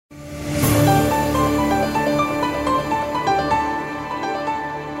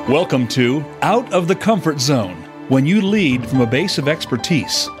Welcome to Out of the Comfort Zone. When you lead from a base of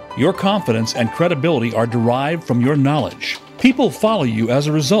expertise, your confidence and credibility are derived from your knowledge. People follow you as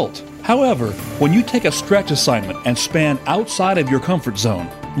a result. However, when you take a stretch assignment and span outside of your comfort zone,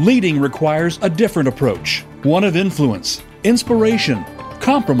 leading requires a different approach, one of influence, inspiration,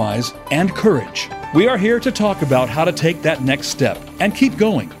 compromise, and courage. We are here to talk about how to take that next step and keep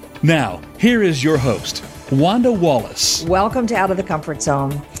going. Now, here is your host, Wanda Wallace. Welcome to Out of the Comfort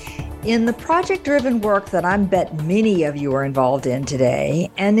Zone. In the project-driven work that I bet many of you are involved in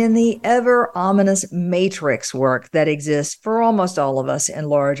today, and in the ever-ominous matrix work that exists for almost all of us in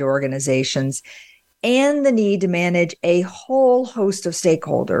large organizations, and the need to manage a whole host of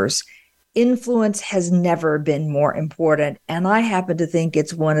stakeholders, influence has never been more important. And I happen to think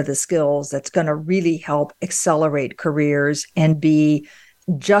it's one of the skills that's going to really help accelerate careers and be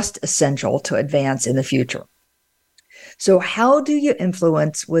just essential to advance in the future. So how do you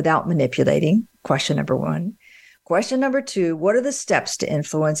influence without manipulating? Question number one. Question number two, what are the steps to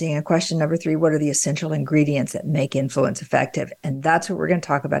influencing? And question number three, what are the essential ingredients that make influence effective? And that's what we're going to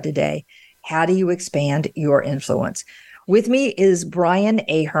talk about today. How do you expand your influence? With me is Brian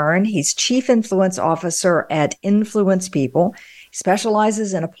Ahearn. He's Chief Influence Officer at Influence People. He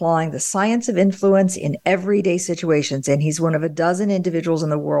specializes in applying the science of influence in everyday situations, and he's one of a dozen individuals in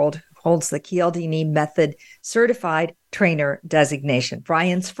the world who holds the Cialdini Method Certified Trainer designation.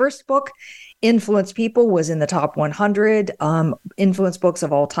 Brian's first book, Influence People, was in the top 100 influence books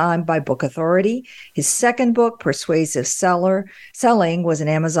of all time by Book Authority. His second book, Persuasive Selling, was an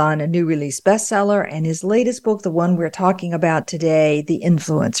Amazon a new release bestseller. And his latest book, the one we're talking about today, The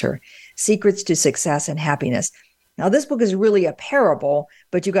Influencer, Secrets to Success and Happiness. Now, this book is really a parable,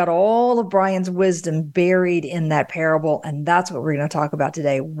 but you got all of Brian's wisdom buried in that parable. And that's what we're going to talk about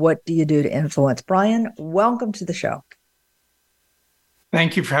today. What do you do to influence? Brian, welcome to the show.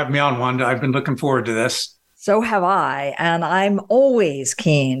 Thank you for having me on, Wanda. I've been looking forward to this. So have I. And I'm always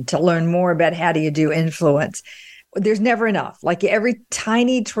keen to learn more about how do you do influence. There's never enough. Like every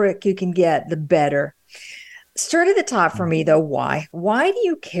tiny trick you can get, the better. Start at the top for me, though. Why? Why do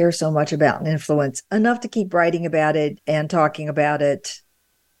you care so much about an influence enough to keep writing about it and talking about it?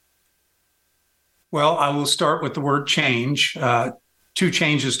 Well, I will start with the word change. Two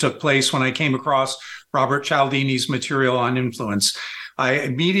changes took place when I came across Robert Cialdini's material on influence. I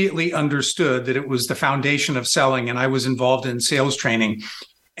immediately understood that it was the foundation of selling, and I was involved in sales training.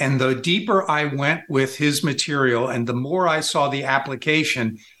 And the deeper I went with his material and the more I saw the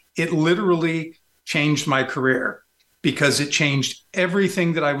application, it literally changed my career because it changed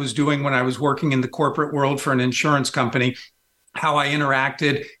everything that I was doing when I was working in the corporate world for an insurance company, how I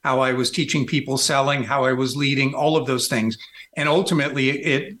interacted, how I was teaching people selling, how I was leading, all of those things. And ultimately,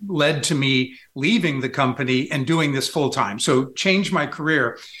 it led to me leaving the company and doing this full time. So changed my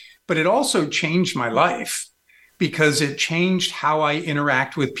career, but it also changed my life because it changed how I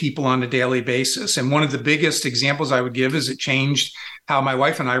interact with people on a daily basis. And one of the biggest examples I would give is it changed how my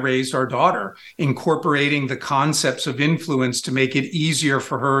wife and I raised our daughter, incorporating the concepts of influence to make it easier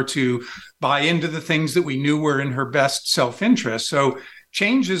for her to buy into the things that we knew were in her best self-interest. So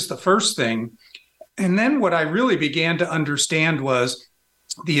change is the first thing. And then what I really began to understand was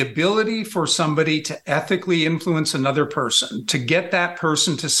the ability for somebody to ethically influence another person, to get that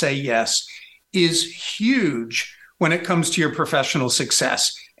person to say yes, is huge when it comes to your professional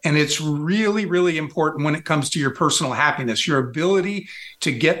success. And it's really, really important when it comes to your personal happiness, your ability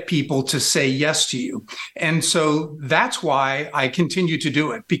to get people to say yes to you. And so that's why I continue to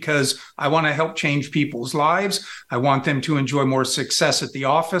do it, because I want to help change people's lives. I want them to enjoy more success at the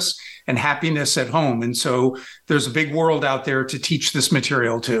office and happiness at home. And so there's a big world out there to teach this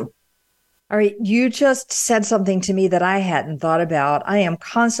material to. All right. You just said something to me that I hadn't thought about. I am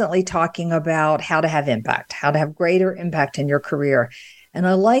constantly talking about how to have impact, how to have greater impact in your career. And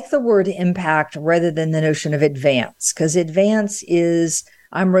I like the word impact rather than the notion of advance, because advance is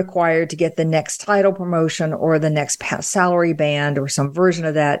I'm required to get the next title promotion or the next salary band or some version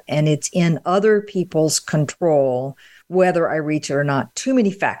of that. And it's in other people's control whether I reach it or not. Too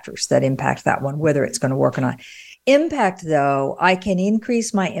many factors that impact that one, whether it's going to work or not. Impact, though, I can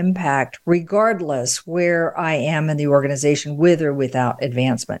increase my impact regardless where I am in the organization, with or without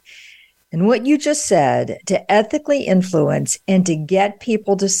advancement. And what you just said, to ethically influence and to get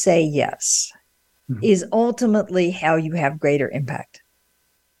people to say yes, is ultimately how you have greater impact.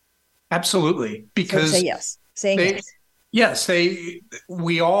 Absolutely. Because so say yes. Saying yes. Yes,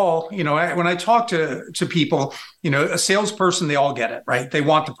 we all, when I talk to people, a salesperson, they all get it, right? They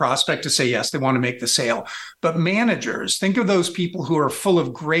want the prospect to say yes. They want to make the sale. But managers, think of those people who are full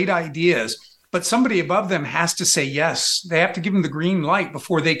of great ideas, but somebody above them has to say yes. They have to give them the green light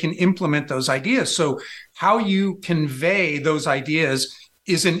before they can implement those ideas. So how you convey those ideas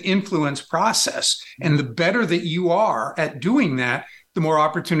is an influence process. And the better that you are at doing that, the more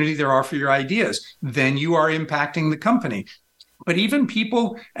opportunity there are for your ideas. Then you are impacting the company. But even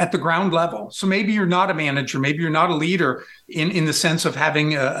people at the ground level. So maybe you're not a manager, maybe you're not a leader in the sense of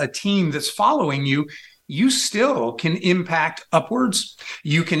having a team that's following you. You still can impact upwards.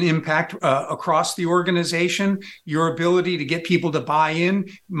 You can impact across the organization. Your ability to get people to buy in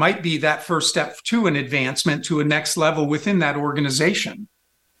might be that first step to an advancement to a next level within that organization.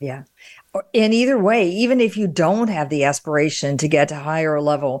 Yeah. In either way, even if you don't have the aspiration to get to higher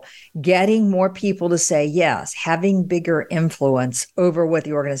level, getting more people to say yes, having bigger influence over what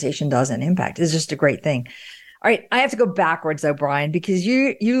the organization does and impact is just a great thing. All right, I have to go backwards though, Brian, because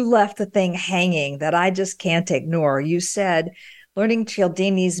you left the thing hanging that I just can't ignore. You said learning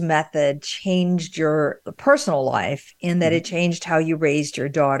Cialdini's method changed your personal life in that it changed how you raised your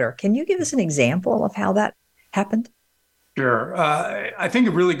daughter. Can you give us an example of how that happened? Sure. I think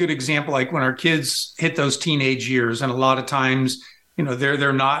a really good example, like when our kids hit those teenage years, and a lot of times,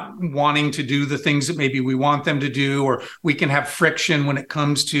 they're not wanting to do the things that maybe we want them to do, or we can have friction when it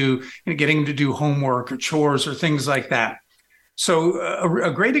comes to getting them to do homework or chores or things like that. So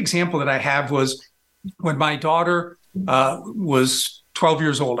a great example that I have was when my daughter was 12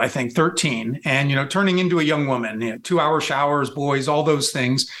 years old, I think 13, and, turning into a young woman, 2-hour showers, boys, all those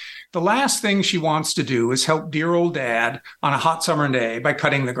things. The last thing she wants to do is help dear old dad on a hot summer day by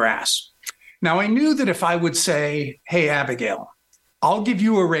cutting the grass. Now, I knew that if I would say, hey, Abigail, I'll give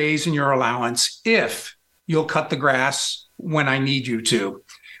you a raise in your allowance if you'll cut the grass when I need you to.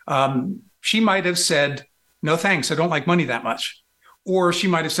 She might have said, no, thanks. I don't like money that much. Or she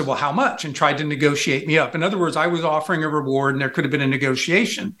might have said, well, how much? And tried to negotiate me up. In other words, I was offering a reward and there could have been a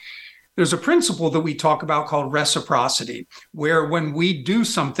negotiation. There's a principle that we talk about called reciprocity, where when we do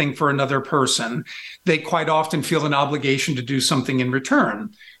something for another person, they quite often feel an obligation to do something in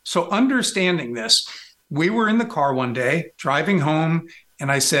return. So understanding this, we were in the car one day driving home, and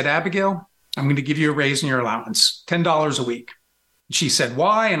I said, Abigail, I'm going to give you a raise in your allowance, $10 a week. She said,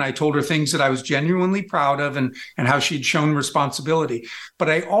 why? And I told her things that I was genuinely proud of and how she'd shown responsibility. But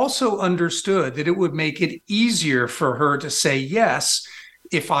I also understood that it would make it easier for her to say yes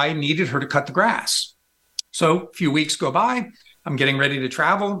if I needed her to cut the grass. So a few weeks go by, I'm getting ready to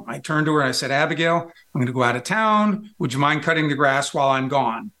travel. I turned to her and I said, Abigail, I'm going to go out of town. Would you mind cutting the grass while I'm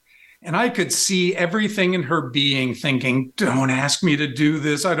gone? And I could see everything in her being thinking, don't ask me to do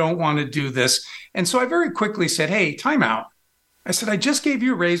this. I don't want to do this. And so I very quickly said, hey, time out. I said, I just gave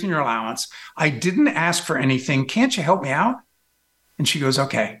you a raise in your allowance. I didn't ask for anything. Can't you help me out? And she goes,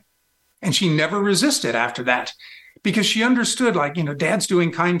 okay. And she never resisted after that. Because she understood, dad's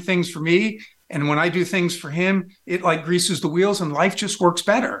doing kind things for me. And when I do things for him, it greases the wheels and life just works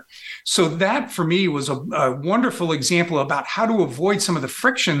better. So that for me was a wonderful example about how to avoid some of the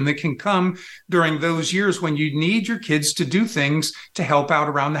friction that can come during those years when you need your kids to do things to help out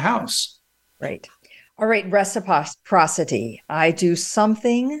around the house. Right. All right. Reciprocity. I do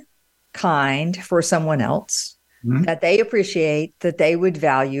something kind for someone else that they appreciate, that they would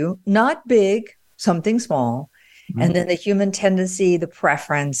value, not big, something small. And then the human tendency, the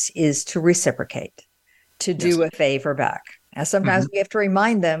preference is to reciprocate, to do a favor back. Now, sometimes we have to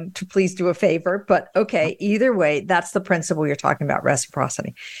remind them to please do a favor, but okay, either way, that's the principle you're talking about,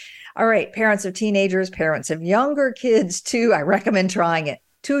 reciprocity. All right, parents of teenagers, parents of younger kids too, I recommend trying it.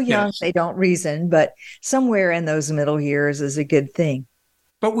 Too young, they don't reason, but somewhere in those middle years is a good thing.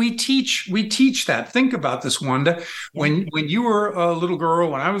 But we teach that. Think about this, Wanda. When you were a little girl,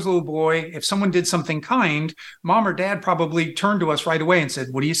 when I was a little boy, if someone did something kind, mom or dad probably turned to us right away and said,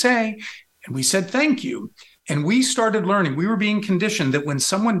 what do you say? And we said, thank you. And we started learning. We were being conditioned that when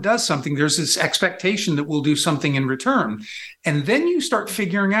someone does something, there's this expectation that we'll do something in return. And then you start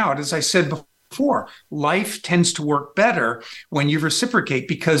figuring out, as I said before, life tends to work better when you reciprocate,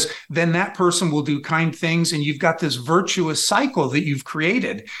 because then that person will do kind things and you've got this virtuous cycle that you've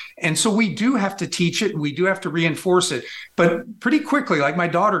created. And so we do have to teach it and we do have to reinforce it. But pretty quickly, my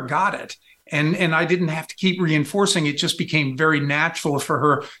daughter got it. And I didn't have to keep reinforcing. It just became very natural for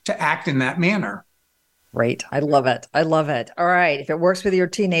her to act in that manner. Great. I love it. I love it. All right. If it works with your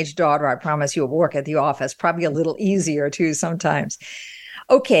teenage daughter, I promise you it will work at the office. Probably a little easier too sometimes.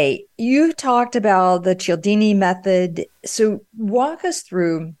 Okay, you talked about the Cialdini method. So walk us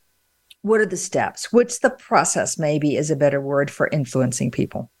through, what are the steps? What's the process, maybe is a better word, for influencing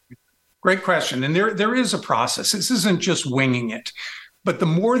people? Great question. And there is a process. This isn't just winging it. But the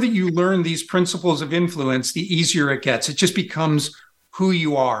more that you learn these principles of influence, the easier it gets. It just becomes who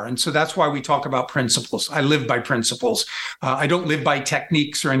you are. And so that's why we talk about principles. I live by principles. I don't live by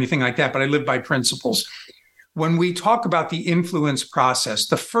techniques or anything like that, but I live by principles. When we talk about the influence process,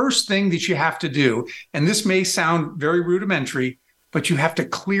 the first thing that you have to do, and this may sound very rudimentary, but you have to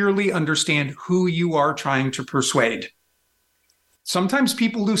clearly understand who you are trying to persuade. Sometimes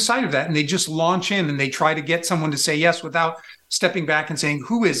people lose sight of that and they just launch in and they try to get someone to say yes without stepping back and saying,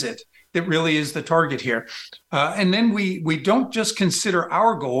 who is it that really is the target here? And then we don't just consider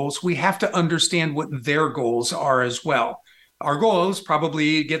our goals. We have to understand what their goals are as well. Our goal is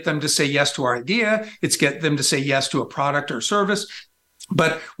probably get them to say yes to our idea. It's get them to say yes to a product or service.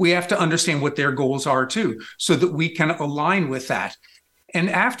 But we have to understand what their goals are too, so that we can align with that. And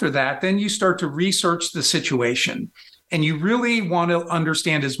after that, then you start to research the situation. And you really want to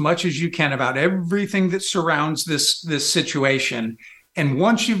understand as much as you can about everything that surrounds this situation. And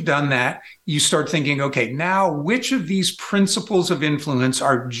once you've done that, you start thinking, okay, now which of these principles of influence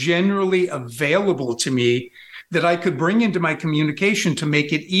are generally available to me that I could bring into my communication to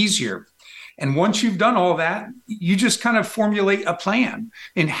make it easier? And once you've done all that, you just kind of formulate a plan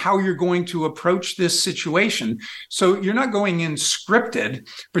in how you're going to approach this situation. So you're not going in scripted,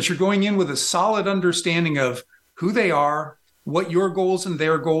 but you're going in with a solid understanding of who they are, what your goals and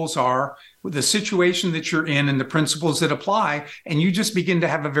their goals are, the situation that you're in, and the principles that apply. And you just begin to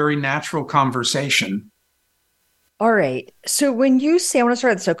have a very natural conversation. All right. So when you say, I want to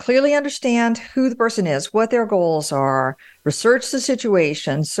start, so clearly understand who the person is, what their goals are, research the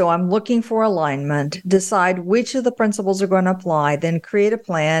situation. So I'm looking for alignment, decide which of the principles are going to apply, then create a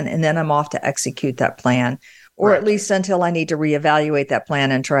plan, and then I'm off to execute that plan, or at least until I need to reevaluate that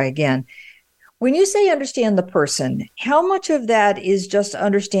plan and try again. When you say understand the person, how much of that is just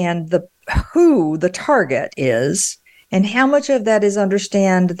understand who the target is? And how much of that is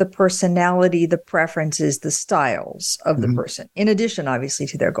understand the personality, the preferences, the styles of the person, in addition, obviously,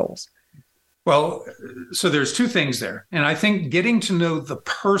 to their goals? Well, so there's two things there. And I think getting to know the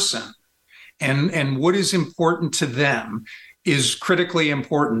person and what is important to them is critically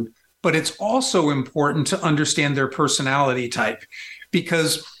important. But it's also important to understand their personality type,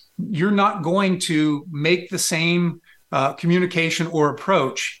 because you're not going to make the same communication or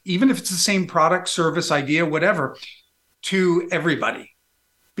approach, even if it's the same product, service, idea, whatever, to everybody,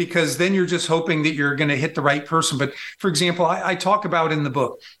 because then you're just hoping that you're going to hit the right person. But for example, I talk about in the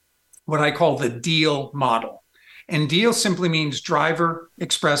book what I call the DEAL model. And DEAL simply means driver,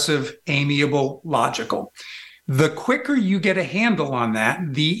 expressive, amiable, logical. The quicker you get a handle on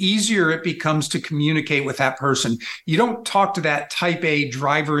that, the easier it becomes to communicate with that person. You don't talk to that type A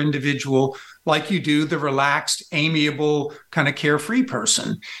driver individual like you do the relaxed, amiable, kind of carefree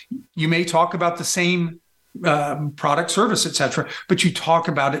person. You may talk about the same product, service, et cetera, but you talk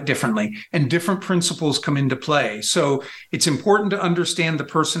about it differently, and different principles come into play. So it's important to understand the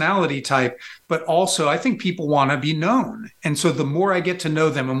personality type, but also I think people want to be known. And so the more I get to know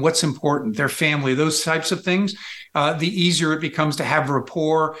them and what's important, their family, those types of things, the easier it becomes to have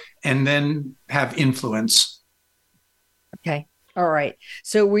rapport and then have influence. Okay. All right.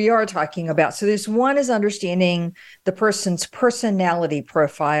 So we are talking about, so this one is understanding the person's personality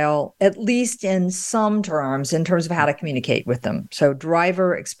profile, at least in some terms, in terms of how to communicate with them. So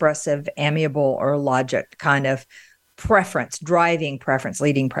driver, expressive, amiable, or logic kind of preference, driving preference,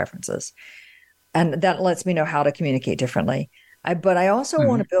 leading preferences. And that lets me know how to communicate differently. But I also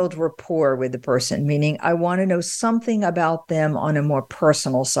want to build rapport with the person, meaning I want to know something about them on a more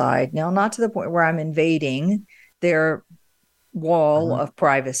personal side. Now, not to the point where I'm invading their wall of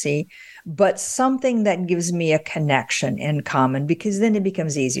privacy, but something that gives me a connection in common, because then it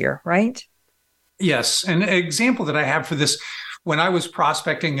becomes easier, right? Yes. And an example that I have for this, when I was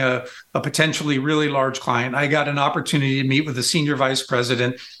prospecting a potentially really large client, I got an opportunity to meet with the senior vice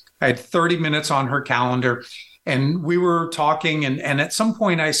president. I had 30 minutes on her calendar, and we were talking. And at some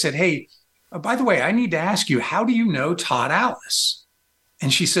point I said, hey, by the way, I need to ask you, how do you know Todd Alice?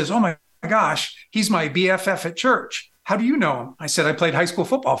 And she says, oh my gosh, he's my BFF at church. How do you know him? I said, I played high school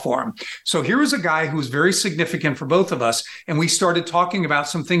football for him. So here was a guy who was very significant for both of us. And we started talking about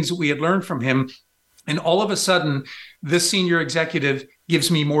some things that we had learned from him. And all of a sudden, this senior executive gives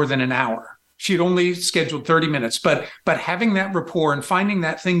me more than an hour. She had only scheduled 30 minutes, but having that rapport and finding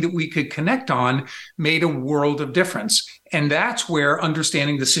that thing that we could connect on made a world of difference. And that's where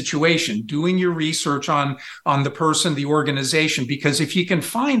understanding the situation, doing your research on the person, the organization, because if you can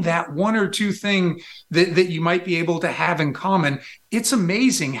find that one or two thing that you might be able to have in common, it's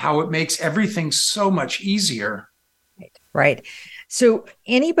amazing how it makes everything so much easier. Right. So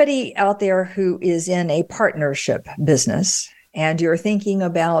anybody out there who is in a partnership business, and you're thinking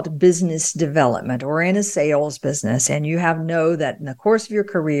about business development or in a sales business, and you know that in the course of your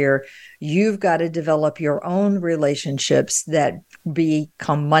career, you've got to develop your own relationships that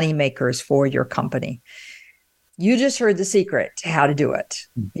become money makers for your company. You just heard the secret to how to do it,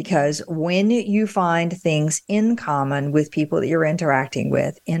 because when you find things in common with people that you're interacting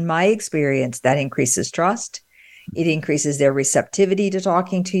with, in my experience, that increases trust. It increases their receptivity to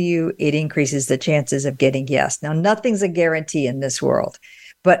talking to you. It increases the chances of getting yes. Now, nothing's a guarantee in this world,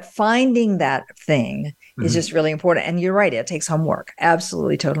 but finding that thing is just really important. And you're right, it takes homework.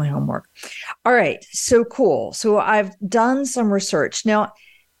 Absolutely, totally homework. All right, so cool. So I've done some research. Now,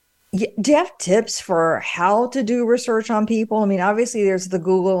 do you have tips for how to do research on people? I mean, obviously there's the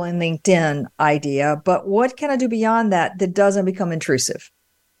Google and LinkedIn idea, but what can I do beyond that doesn't become intrusive?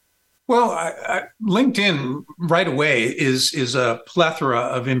 Well, LinkedIn right away is a plethora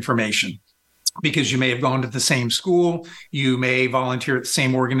of information, because you may have gone to the same school, you may volunteer at the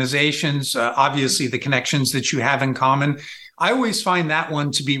same organizations, obviously the connections that you have in common. I always find that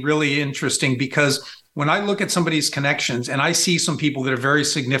one to be really interesting, because when I look at somebody's connections and I see some people that are very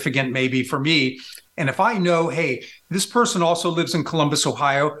significant maybe for me, and if I know, hey, this person also lives in Columbus,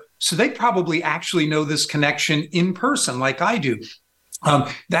 Ohio, so they probably actually know this connection in person like I do.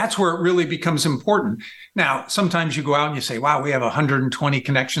 That's where it really becomes important. Now, sometimes you go out and you say, wow, we have 120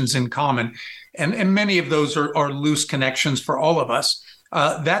 connections in common. And many of those are loose connections for all of us.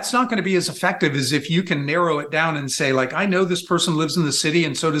 That's not going to be as effective as if you can narrow it down and say, like, I know this person lives in the city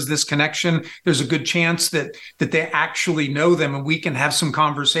and so does this connection. There's a good chance that they actually know them, and we can have some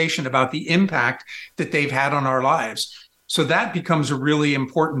conversation about the impact that they've had on our lives. So that becomes a really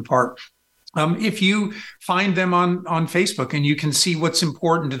important part. If you find them on Facebook and you can see what's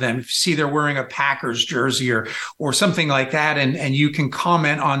important to them, if you see they're wearing a Packers jersey or something like that, and you can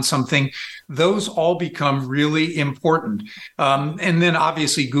comment on something, those all become really important. And then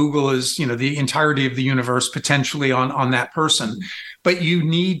obviously Google is, the entirety of the universe potentially on that person, but you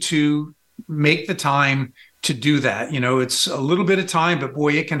need to make the time to do that. It's a little bit of time, but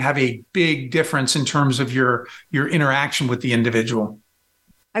boy, it can have a big difference in terms of your interaction with the individual.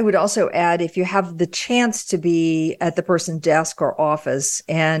 I would also add, if you have the chance to be at the person's desk or office,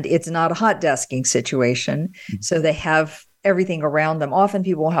 and it's not a hot desking situation, so they have everything around them. Often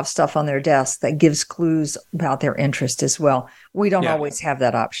people will have stuff on their desk that gives clues about their interest as well. We don't always have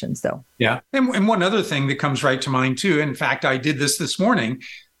that options, though. Yeah. And one other thing that comes right to mind, too, in fact, I did this morning,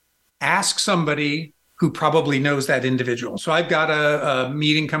 ask somebody who probably knows that individual. So I've got a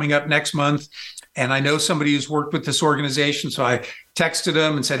meeting coming up next month, and I know somebody who's worked with this organization. So I texted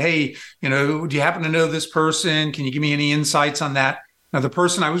them and said, hey, do you happen to know this person? Can you give me any insights on that? Now, the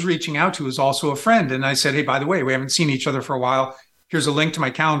person I was reaching out to is also a friend. And I said, hey, by the way, we haven't seen each other for a while. Here's a link to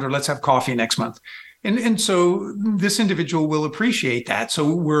my calendar. Let's have coffee next month. And so this individual will appreciate that.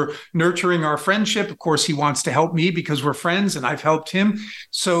 So we're nurturing our friendship. Of course, he wants to help me because we're friends and I've helped him.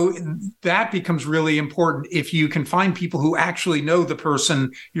 So that becomes really important if you can find people who actually know the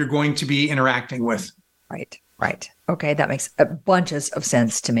person you're going to be interacting with. Right. Okay, that makes bunches of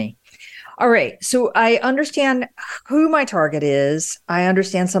sense to me. All right. So I understand who my target is. I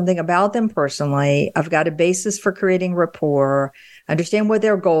understand something about them personally. I've got a basis for creating rapport. I understand what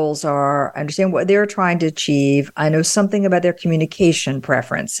their goals are. I understand what they're trying to achieve. I know something about their communication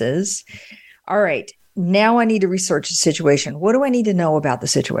preferences. All right. Now I need to research the situation. What do I need to know about the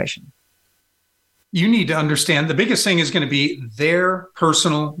situation? You need to understand the biggest thing is going to be their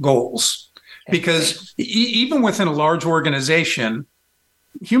personal goals. Because even within a large organization,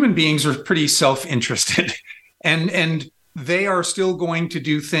 human beings are pretty self-interested, and they are still going to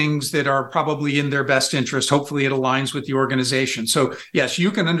do things that are probably in their best interest. Hopefully it aligns with the organization. So yes,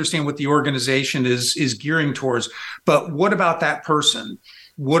 you can understand what the organization is gearing towards, but what about that person?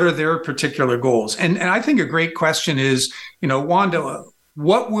 What are their particular goals? And I think a great question is, Wanda,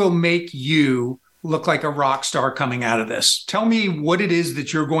 what will make you look like a rock star coming out of this? Tell me what it is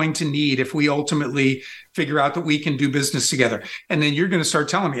that you're going to need if we ultimately figure out that we can do business together. And then you're going to start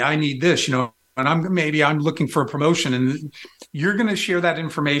telling me, I need this, and I'm looking for a promotion, and you're going to share that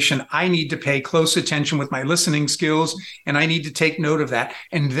information. I need to pay close attention with my listening skills, and I need to take note of that.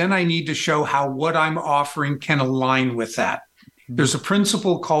 And then I need to show how what I'm offering can align with that. There's a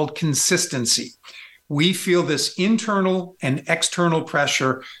principle called consistency. We feel this internal and external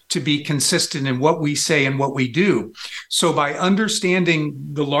pressure to be consistent in what we say and what we do. So by understanding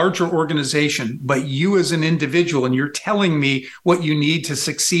the larger organization, but you as an individual, and you're telling me what you need to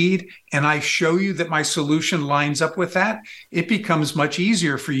succeed, and I show you that my solution lines up with that, it becomes much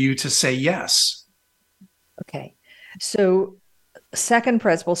easier for you to say yes. Okay. So second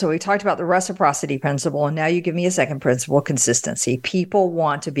principle. So we talked about the reciprocity principle, and now you give me a second principle, consistency. People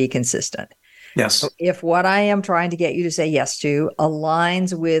want to be consistent. Yes. So if what I am trying to get you to say yes to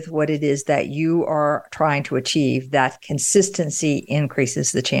aligns with what it is that you are trying to achieve, that consistency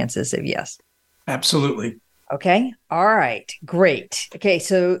increases the chances of yes. Absolutely. Okay. All right. Great. Okay.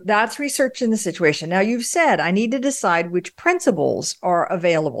 So that's research in the situation. Now you've said I need to decide which principles are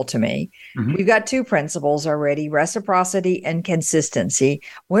available to me. Mm-hmm. We've got two principles already, reciprocity and consistency.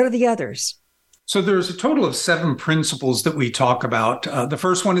 What are the others? So there's a total of 7 principles that we talk about. The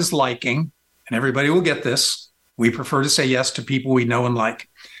first one is liking, and everybody will get this. We prefer to say yes to people we know and like.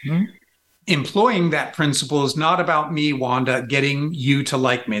 Mm-hmm. Employing that principle is not about me, Wanda, getting you to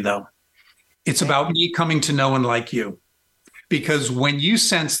like me, though. It's about me coming to know and like you. Because when you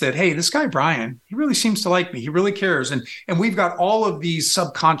sense that, hey, this guy, Brian, he really seems to like me. He really cares. And we've got all of these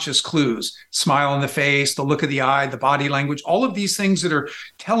subconscious clues, smile on the face, the look of the eye, the body language, all of these things that are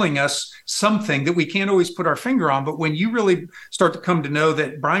telling us something that we can't always put our finger on. But when you really start to come to know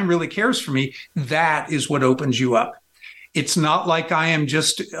that Brian really cares for me, that is what opens you up. It's not like I am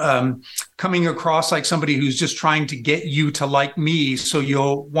just coming across like somebody who's just trying to get you to like me so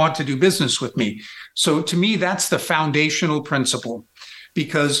you'll want to do business with me. So to me, that's the foundational principle,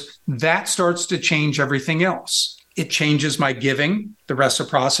 because that starts to change everything else. It changes my giving, the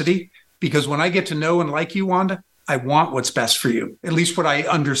reciprocity, because when I get to know and like you, Wanda, I want what's best for you, at least what I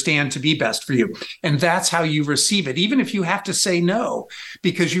understand to be best for you. And that's how you receive it, even if you have to say no,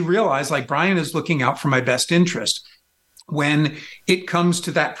 because you realize like Brian is looking out for my best interest. When it comes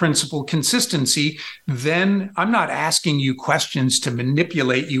to that principle consistency, then I'm not asking you questions to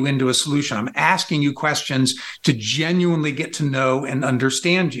manipulate you into a solution. I'm asking you questions to genuinely get to know and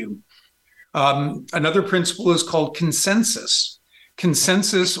understand you. Another principle is called consensus.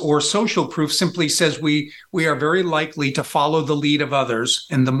 Consensus or social proof simply says we are very likely to follow the lead of others,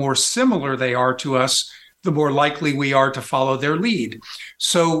 and the more similar they are to us, the more likely we are to follow their lead.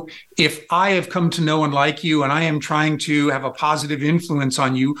 So if I have come to know and like you, and I am trying to have a positive influence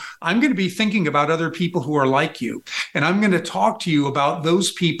on you, I'm going to be thinking about other people who are like you. And I'm going to talk to you about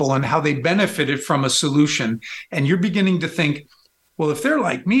those people and how they benefited from a solution. And you're beginning to think, well, if they're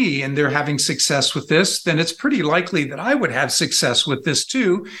like me and they're having success with this, then it's pretty likely that I would have success with this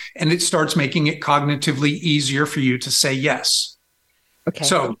too. And it starts making it cognitively easier for you to say yes. Okay.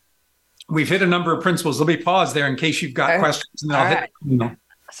 So we've hit a number of principles. Let me pause there in case you've got questions. And I'll hit.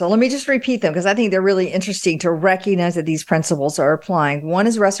 So let me just repeat them because I think they're really interesting to recognize that these principles are applying. One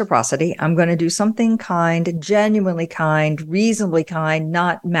is reciprocity. I'm going to do something kind, genuinely kind, reasonably kind,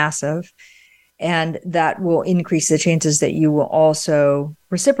 not massive. And that will increase the chances that you will also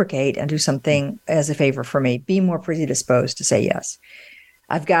reciprocate and do something as a favor for me. Be more predisposed to say yes.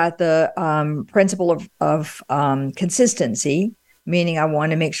 I've got the principle of consistency, meaning I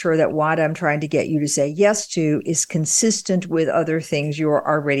want to make sure that what I'm trying to get you to say yes to is consistent with other things you're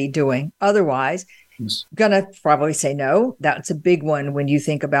already doing. Otherwise, yes, I'm going to probably say no. That's a big one when you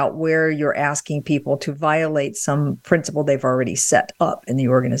think about where you're asking people to violate some principle they've already set up in the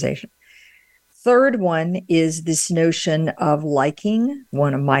organization. Third one is this notion of liking,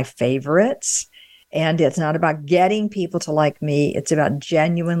 one of my favorites. And it's not about getting people to like me. It's about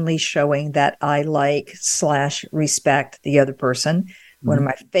genuinely showing that I like/respect the other person. Mm-hmm. One of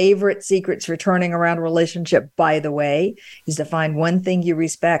my favorite secrets for turning around a relationship, by the way, is to find one thing you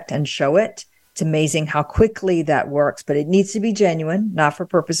respect and show it. It's amazing how quickly that works, but it needs to be genuine, not for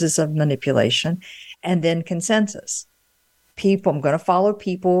purposes of manipulation. And then consensus. I'm going to follow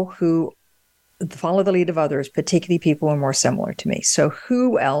people who follow the lead of others, particularly people who are more similar to me. So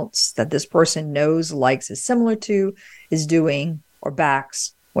who else that this person knows, likes, is similar to, is doing or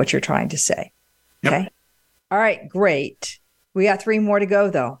backs what you're trying to say. Yep. Okay. All right, great. We got 3 more to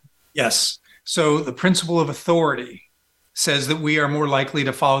go though. Yes. So the principle of authority says that we are more likely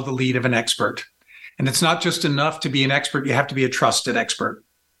to follow the lead of an expert. And it's not just enough to be an expert. You have to be a trusted expert.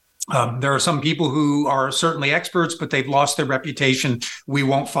 There are some people who are certainly experts, but they've lost their reputation. We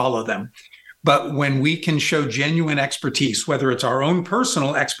won't follow them. But when we can show genuine expertise, whether it's our own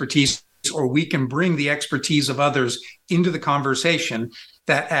personal expertise or we can bring the expertise of others into the conversation,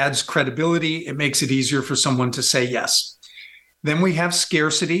 that adds credibility. It makes it easier for someone to say yes. Then we have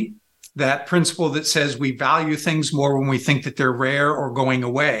scarcity, that principle that says we value things more when we think that they're rare or going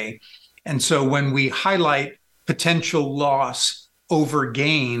away. And so when we highlight potential loss over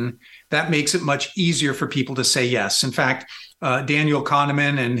gain, that makes it much easier for people to say yes. In fact, Daniel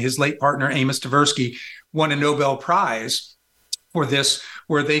Kahneman and his late partner, Amos Tversky, won a Nobel Prize for this,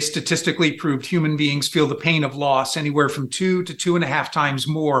 where they statistically proved human beings feel the pain of loss anywhere from 2 to 2.5 times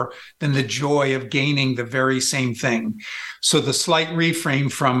more than the joy of gaining the very same thing. So the slight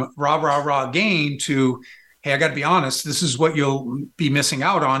reframe from rah, rah, rah gain to, hey, I got to be honest, this is what you'll be missing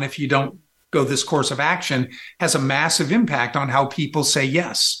out on if you don't go this course of action, has a massive impact on how people say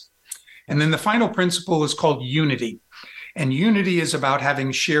yes. And then the final principle is called unity. And unity is about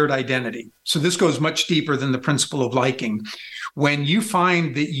having shared identity. So this goes much deeper than the principle of liking. When you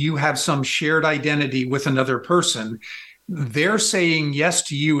find that you have some shared identity with another person, they're saying yes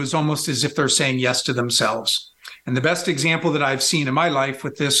to you is almost as if they're saying yes to themselves. And the best example that I've seen in my life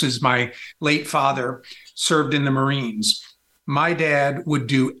with this is my late father served in the Marines. My dad would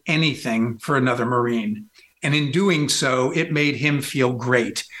do anything for another Marine. And in doing so, it made him feel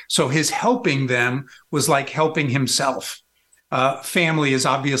great. So his helping them was like helping himself. Family is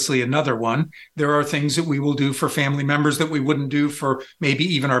obviously another one. There are things that we will do for family members that we wouldn't do for maybe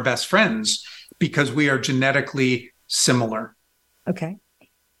even our best friends because we are genetically similar. Okay.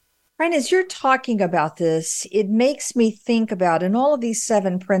 Brian, as you're talking about this, it makes me think about in all of these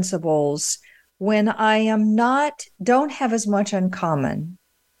 7 principles, when I don't have as much in common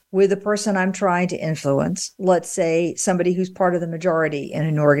with the person I'm trying to influence, let's say somebody who's part of the majority in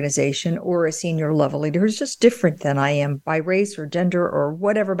an organization or a senior level leader who's just different than I am by race or gender or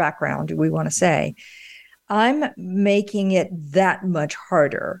whatever background we want to say, I'm making it that much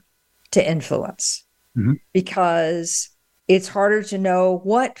harder to influence because it's harder to know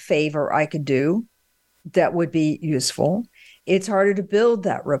what favor I could do that would be useful. It's harder to build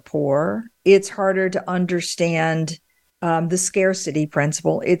that rapport. It's harder to understand the scarcity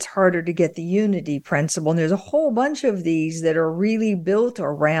principle. It's harder to get the unity principle. And there's a whole bunch of these that are really built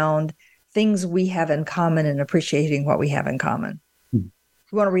around things we have in common and appreciating what we have in common. You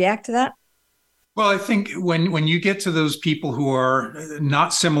want to react to that? Well, I think when you get to those people who are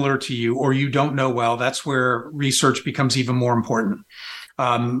not similar to you or you don't know well, that's where research becomes even more important.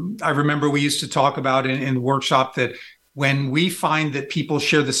 I remember we used to talk about in the workshop that when we find that people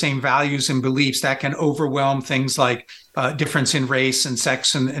share the same values and beliefs, that can overwhelm things like difference in race and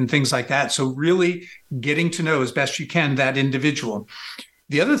sex and things like that. So really getting to know as best you can that individual.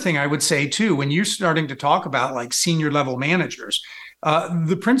 The other thing I would say, too, when you're starting to talk about like senior level managers,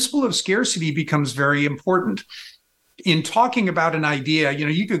 the principle of scarcity becomes very important. In talking about an idea,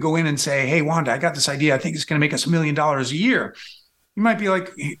 you could go in and say, hey, Wanda, I got this idea. I think it's going to make us $1 million a year. You might be like,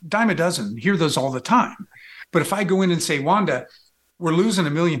 dime a dozen, hear those all the time. But if I go in and say, Wanda, we're losing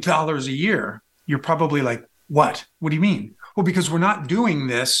 $1 million a year, you're probably like, what? What do you mean? Well, because we're not doing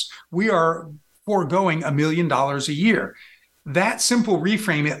this. We are foregoing $1 million a year. That simple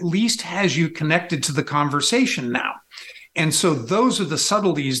reframe at least has you connected to the conversation now. And so those are the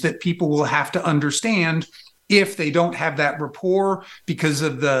subtleties that people will have to understand if they don't have that rapport because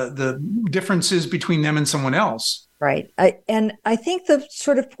of the differences between them and someone else. Right. I think the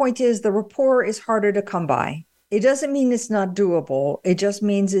sort of point is the rapport is harder to come by. It doesn't mean it's not doable. It just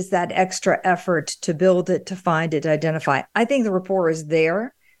means it's that extra effort to build it, to find it, to identify. I think the rapport is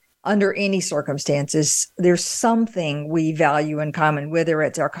there under any circumstances. There's something we value in common, whether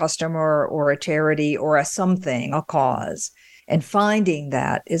it's our customer or a charity or a something, a cause. And finding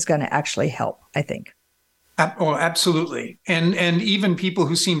that is going to actually help, I think. Oh, absolutely. And even people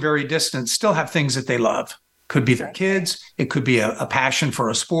who seem very distant still have things that they love. Could be their kids. It could be a passion for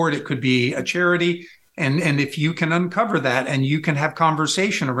a sport. It could be a charity. And if you can uncover that and you can have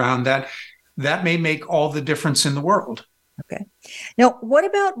conversation around that, that may make all the difference in the world. Okay. Now, what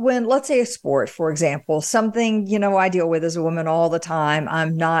about when, let's say a sport, for example, something, I deal with as a woman all the time.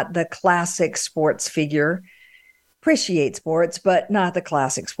 I'm not the classic sports figure, appreciate sports, but not the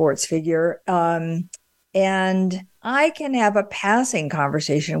classic sports figure. And I can have a passing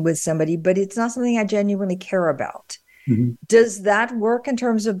conversation with somebody, but it's not something I genuinely care about. Mm-hmm. Does that work in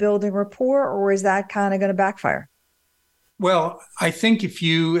terms of building rapport, or is that kind of going to backfire? Well, I think if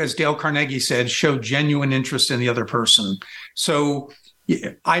you, as Dale Carnegie said, show genuine interest in the other person. So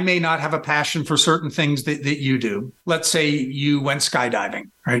I may not have a passion for certain things that you do. Let's say you went skydiving,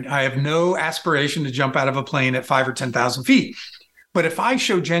 right? I have no aspiration to jump out of a plane at 5,000 or 10,000 feet. But if I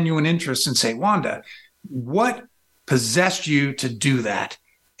show genuine interest and say, Wanda, what possessed you to do that?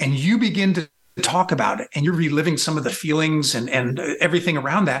 And you begin to talk about it and you're reliving some of the feelings and everything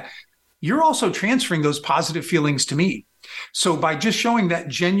around that, you're also transferring those positive feelings to me. So by just showing that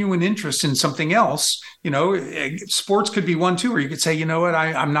genuine interest in something else, sports could be one too, or you could say, you know what,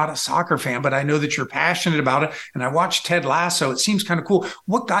 I'm not a soccer fan, but I know that you're passionate about it. And I watched Ted Lasso. It seems kind of cool.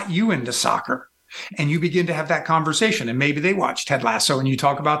 What got you into soccer? And you begin to have that conversation, and maybe they watch Ted Lasso and you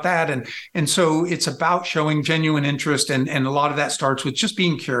talk about that. And so it's about showing genuine interest. And a lot of that starts with just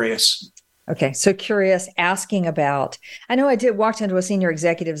being curious. Okay. So curious, asking about, I know I walked into a senior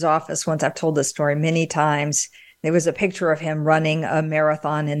executive's office once. I've told this story many times. There was a picture of him running a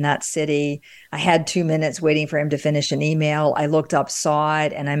marathon in that city. I had 2 minutes waiting for him to finish an email. I looked up, saw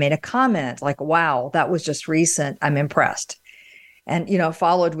it, and I made a comment like, wow, that was just recent. I'm impressed. And,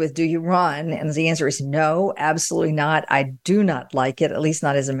 followed with, do you run? And the answer is no, absolutely not. I do not like it, at least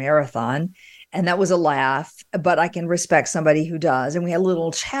not as a marathon. And that was a laugh, but I can respect somebody who does. And we had a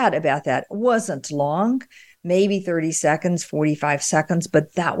little chat about that. It wasn't long, maybe 30 seconds, 45 seconds,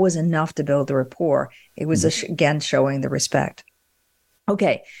 but that was enough to build the rapport. It was, again, showing the respect.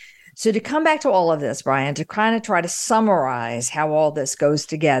 Okay. So to come back to all of this, Brian, to kind of try to summarize how all this goes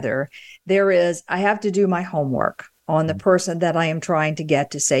together, I have to do my homework on the person that I am trying to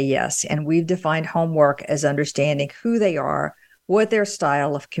get to say yes. And we've defined homework as understanding who they are, what their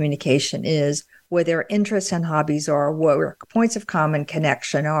style of communication is, what their interests and hobbies are, what their points of common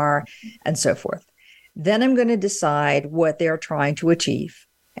connection are, and so forth. Then I'm going to decide what they're trying to achieve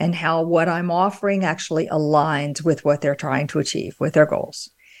and how what I'm offering actually aligns with what they're trying to achieve, with their goals.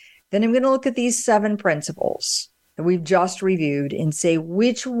 Then I'm going to look at these 7 principles that we've just reviewed and say,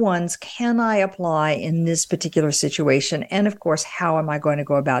 which ones can I apply in this particular situation? And of course, how am I going to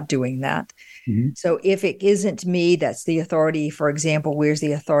go about doing that? Mm-hmm. So if it isn't me, that's the authority. For example, where's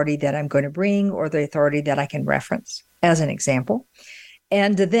the authority that I'm going to bring or the authority that I can reference as an example?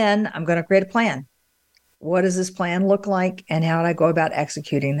 And then I'm going to create a plan. What does this plan look like? And how do I go about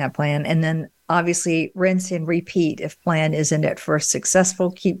executing that plan? And then obviously rinse and repeat. If plan isn't at first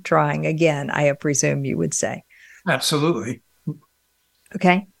successful, keep trying again, I presume you would say. Absolutely.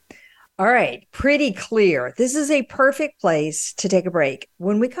 Okay. All right. Pretty clear. This is a perfect place to take a break.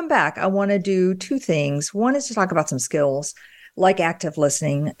 When we come back, I want to do 2 things. One is to talk about some skills like active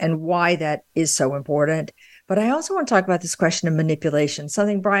listening and why that is so important. But I also want to talk about this question of manipulation,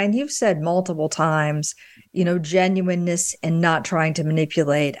 something, Brian, you've said multiple times, genuineness and not trying to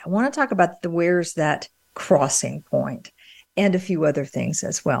manipulate. I want to talk about where's that crossing point and a few other things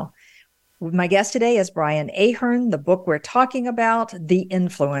as well. My guest today is Brian Ahearn. The book we're talking about, The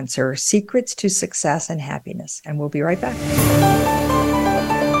Influencer, Secrets to Success and Happiness. And we'll be right back.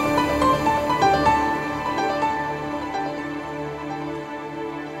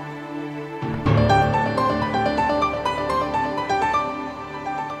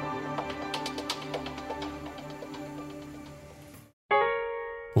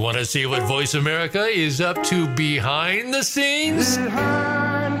 Want to see what Voice America is up to behind the scenes?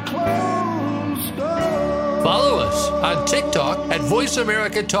 Follow us on TikTok at Voice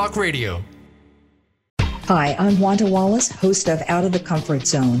America Talk Radio. Hi, I'm Wanda Wallace, host of Out of the Comfort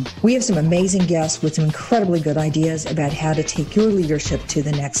Zone. We have some amazing guests with some incredibly good ideas about how to take your leadership to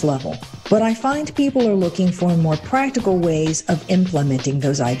the next level. But I find people are looking for more practical ways of implementing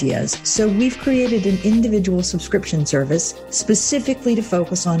those ideas. So we've created an individual subscription service specifically to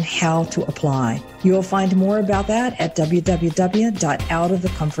focus on how to apply. You'll find more about that at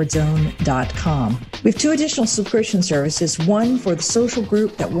www.outofthecomfortzone.com. We have 2 additional subscription services, one for the social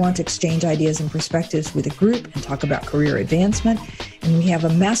group that want to exchange ideas and perspectives with a group and talk about career advancement. And we have a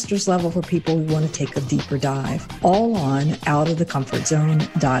master's level for people who want to take a deeper dive, all on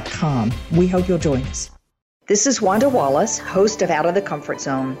outofthecomfortzone.com. We hope you'll join us. This is Wanda Wallace, host of Out of the Comfort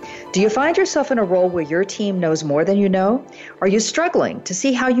Zone. Do you find yourself in a role where your team knows more than you know? Are you struggling to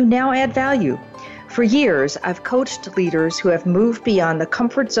see how you now add value? For years, I've coached leaders who have moved beyond the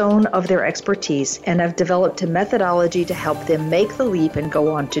comfort zone of their expertise and have developed a methodology to help them make the leap and go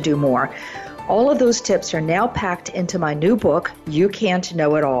on to do more. All of those tips are now packed into my new book, You Can't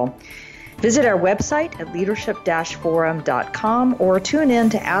Know It All. Visit our website at leadership-forum.com or tune in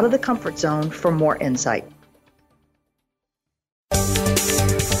to Out of the Comfort Zone for more insight.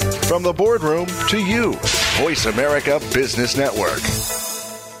 From the boardroom to you, Voice America Business Network.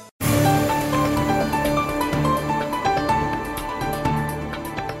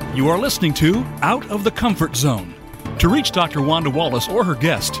 You are listening to Out of the Comfort Zone. To reach Dr. Wanda Wallace or her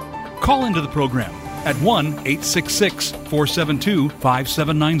guest, call into the program at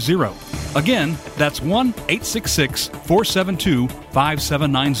 1-866-472-5790. Again, that's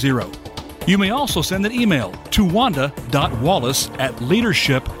 1-866-472-5790. You may also send an email to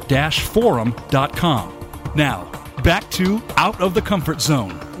wanda.wallace@leadership-forum.com. Now, back to Out of the Comfort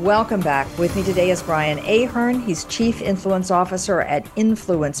Zone. Welcome back. With me today is Brian Ahearn. He's Chief Influence Officer at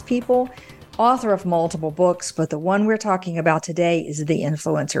Influence People, author of multiple books, but the one we're talking about today is The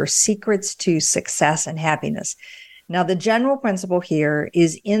Influencer, Secrets to Success and Happiness. Now, the general principle here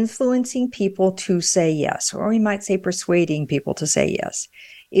is influencing people to say yes, or we might say persuading people to say yes,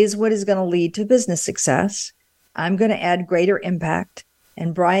 is what is going to lead to business success. I'm going to add greater impact.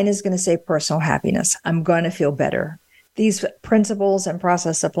 And Brian is going to say personal happiness. I'm going to feel better. These principles and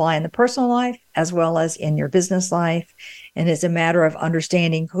process apply in the personal life as well as in your business life. And it's a matter of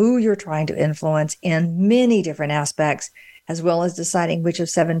understanding who you're trying to influence in many different aspects, as well as deciding which of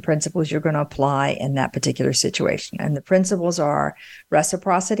 7 principles you're going to apply in that particular situation. And the principles are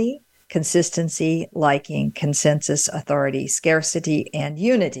reciprocity, consistency, liking, consensus, authority, scarcity, and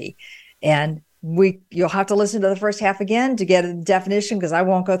unity. And you'll have to listen to the first half again to get a definition, because I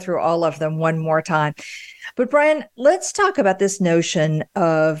won't go through all of them one more time. But Brian, let's talk about this notion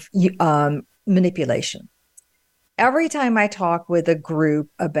of manipulation. Every time I talk with a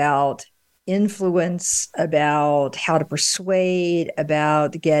group about influence, about how to persuade,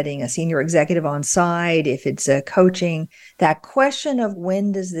 about getting a senior executive on side, if it's a coaching, that question of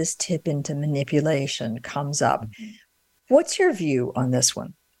when does this tip into manipulation comes up. What's your view on this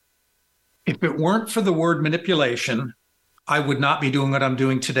one? If it weren't for the word manipulation, I would not be doing what I'm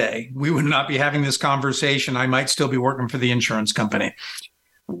doing today. We would not be having this conversation. I might still be working for the insurance company.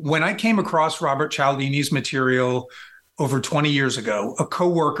 When I came across Robert Cialdini's material over 20 years ago, a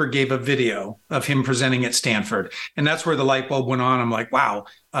coworker gave a video of him presenting at Stanford. And that's where the light bulb went on. I'm like, wow,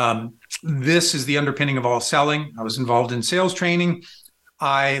 this is the underpinning of all selling. I was involved in sales training.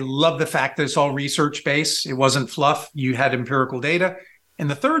 I love the fact that it's all research-based. It wasn't fluff. You had empirical data. And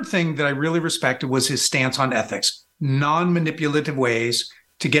the third thing that I really respected was his stance on ethics, non-manipulative ways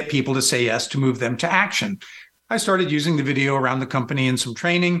to get people to say yes, to move them to action. I started using the video around the company in some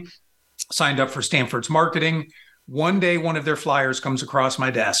training, signed up for Stanford's marketing. One day, one of their flyers comes across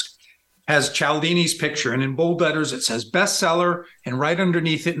my desk, has Cialdini's picture, and in bold letters, it says bestseller, and right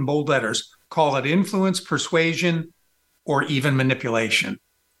underneath it in bold letters, call it influence, persuasion, or even manipulation.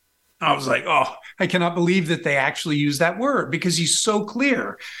 I was like, oh, I cannot believe that they actually use that word, because he's so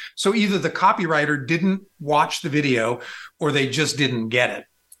clear. So either the copywriter didn't watch the video or they just didn't get it.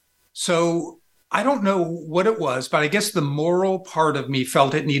 So I don't know what it was, but I guess the moral part of me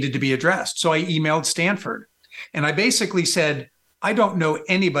felt it needed to be addressed. So I emailed Stanford and I basically said, I don't know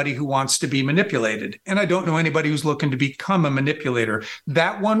anybody who wants to be manipulated, and I don't know anybody who's looking to become a manipulator.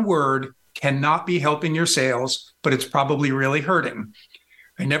 That one word cannot be helping your sales, but it's probably really hurting.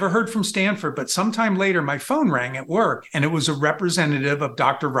 I never heard from Stanford, but sometime later, my phone rang at work, and it was a representative of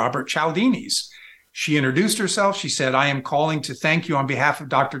Dr. Robert Cialdini's. She introduced herself. She said, I am calling to thank you on behalf of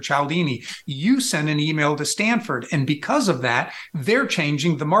Dr. Cialdini. You sent an email to Stanford, and because of that, they're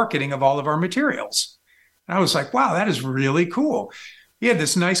changing the marketing of all of our materials. And I was like, wow, that is really cool. We had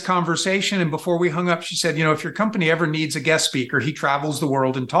this nice conversation, and before we hung up, she said, if your company ever needs a guest speaker, he travels the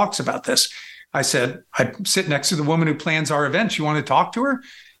world and talks about this. I said, I sit next to the woman who plans our events. You want to talk to her?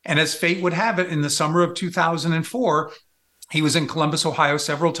 And as fate would have it, in the summer of 2004, he was in Columbus, Ohio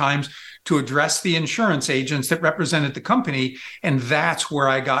several times to address the insurance agents that represented the company. And that's where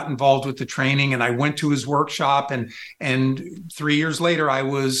I got involved with the training. And I went to his workshop. And 3 years later, I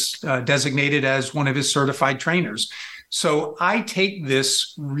was designated as one of his certified trainers. So I take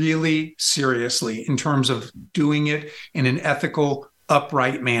this really seriously in terms of doing it in an ethical,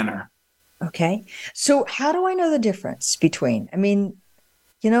 upright manner. Okay. So how do I know the difference between,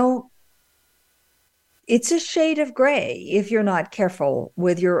 it's a shade of gray if you're not careful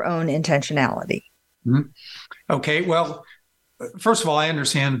with your own intentionality. Mm-hmm. Okay. Well, first of all, I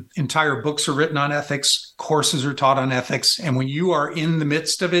understand entire books are written on ethics, courses are taught on ethics. And when you are in the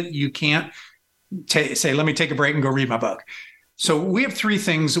midst of it, you can't say, let me take a break and go read my book. So we have 3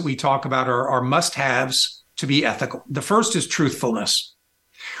 things that we talk about are must-haves to be ethical. The first is truthfulness.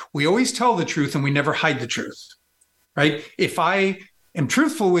 We always tell the truth and we never hide the truth, right? If I am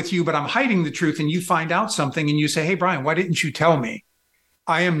truthful with you, but I'm hiding the truth and you find out something and you say, hey, Brian, why didn't you tell me?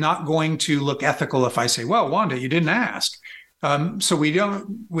 I am not going to look ethical if I say, well, Wanda, you didn't ask. So we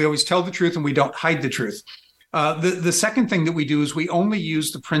always tell the truth and we don't hide the truth. The second thing that we do is we only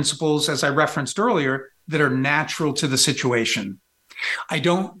use the principles, as I referenced earlier, that are natural to the situation. I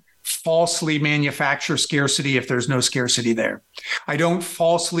don't falsely manufacture scarcity if there's no scarcity there. I don't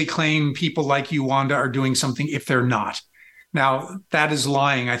falsely claim people like you, Wanda, are doing something if they're not. Now, that is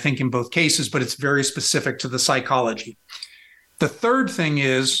lying, I think, in both cases, but it's very specific to the psychology. The third thing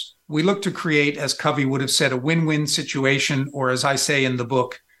is we look to create, as Covey would have said, a win-win situation, or as I say in the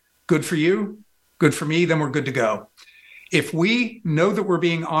book, good for you, good for me, then we're good to go. If we know that we're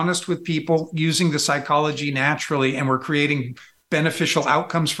being honest with people using the psychology naturally and we're creating beneficial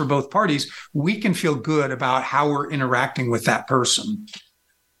outcomes for both parties, we can feel good about how we're interacting with that person.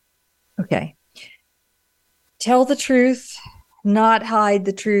 Okay. Tell the truth, not hide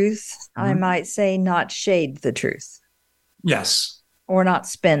the truth. I might say not shade the truth. Yes. Or not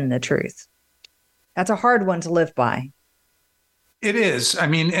spin the truth. That's a hard one to live by. It is. I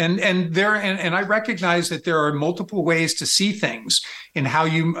mean, and I recognize that there are multiple ways to see things in how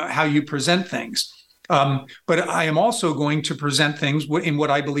you present things. But I am also going to present things in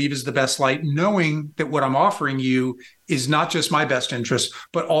what I believe is the best light, knowing that what I'm offering you is not just my best interest,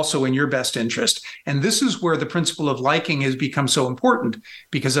 but also in your best interest. And this is where the principle of liking has become so important,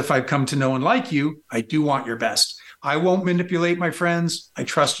 because if I've come to know and like you, I do want your best. I won't manipulate my friends. I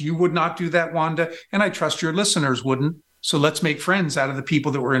trust you would not do that, Wanda, and I trust your listeners wouldn't. So let's make friends out of the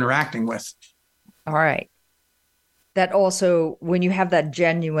people that we're interacting with. All right. That also, when you have that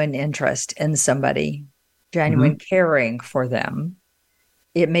genuine interest in somebody, genuine caring for them,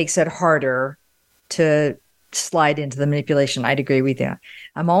 it makes it harder to slide into the manipulation. I'd agree with you.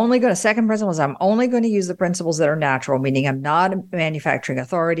 Second principle is I'm only going to use the principles that are natural, meaning I'm not manufacturing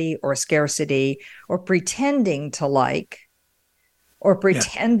authority or scarcity or pretending to like or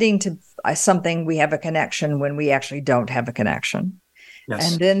pretending to something we have a connection when we actually don't have a connection.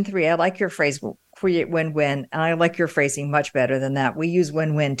 Yes. And then 3, I like your phrase, create win-win. And I like your phrasing much better than that. We use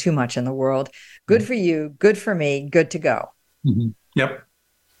win-win too much in the world. Good for you, good for me, good to go. Yep.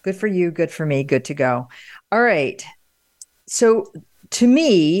 Good for you, good for me, good to go. All right. So to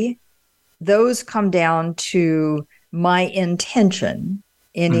me, those come down to my intention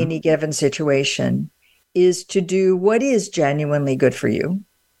in any given situation is to do what is genuinely good for you,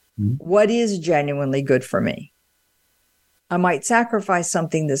 what is genuinely good for me. I might sacrifice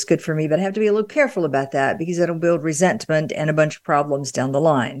something that's good for me, but I have to be a little careful about that because it'll build resentment and a bunch of problems down the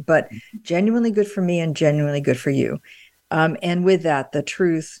line. But genuinely good for me and genuinely good for you. And with that, the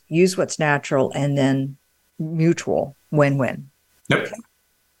truth, use what's natural, and then mutual win-win. Yep. Okay.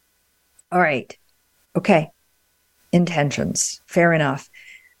 All right. Okay. Intentions. Fair enough.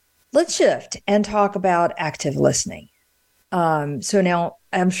 Let's shift and talk about active listening. So now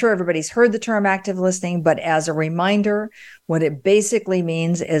I'm sure everybody's heard the term active listening, but as a reminder, what it basically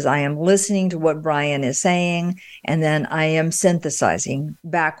means is I am listening to what Brian is saying, and then I am synthesizing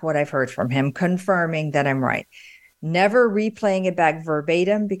back what I've heard from him, confirming that I'm right. Never replaying it back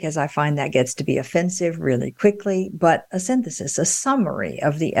verbatim because I find that gets to be offensive really quickly, but a synthesis, a summary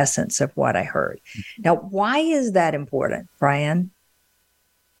of the essence of what I heard. Now, why is that important, Brian?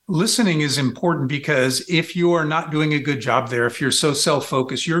 Listening is important because if you are not doing a good job there, if you're so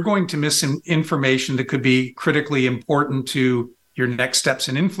self-focused, you're going to miss information that could be critically important to your next steps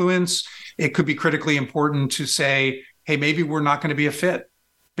in influence. It could be critically important to say, hey, maybe we're not going to be a fit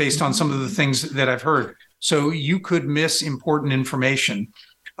based on some of the things that I've heard. So you could miss important information.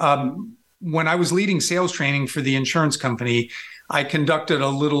 When I was leading sales training for the insurance company, I conducted a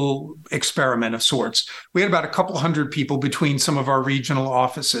little experiment of sorts. We had about a couple hundred people between some of our regional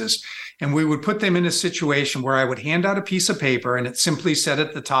offices, and we would put them in a situation where I would hand out a piece of paper, and it simply said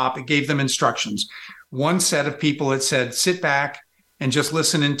at the top, it gave them instructions. One set of people, it said, sit back and just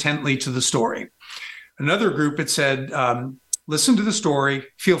listen intently to the story. Another group, it said, listen to the story,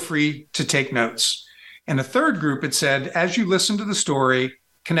 feel free to take notes. And a third group, it said, as you listen to the story,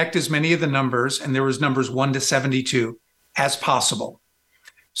 connect as many of the numbers, and there was numbers 1 to 72, as possible.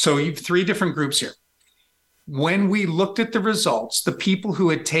 So you have 3 different groups here. When we looked at the results, the people who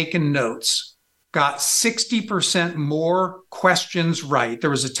had taken notes got 60% more questions right. There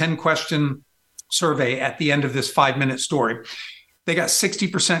was a 10-question survey at the end of this 5-minute story. They got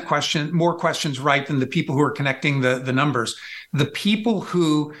 60% more questions right than the people who are connecting the numbers. The people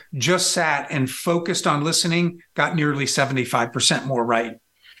who just sat and focused on listening got nearly 75% more right.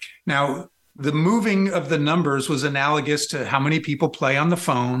 Now, the moving of the numbers was analogous to how many people play on the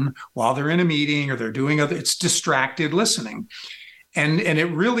phone while they're in a meeting or they're doing it's distracted listening. And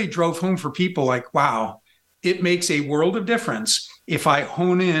it really drove home for people like, wow, it makes a world of difference if I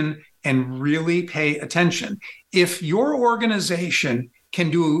hone in and really pay attention. If your organization can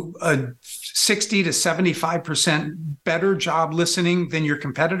do a 60 to 75% better job listening than your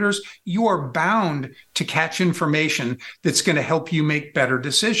competitors, you are bound to catch information that's going to help you make better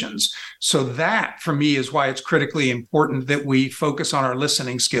decisions. So that, for me, is why it's critically important that we focus on our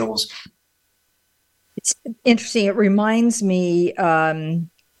listening skills. It's interesting. It reminds me,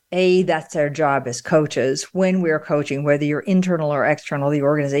 that's our job as coaches. When we're coaching, whether you're internal or external, the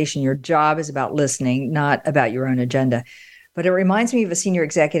organization, your job is about listening, not about your own agenda. But it reminds me of a senior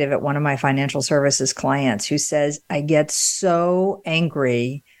executive at one of my financial services clients who says, I get so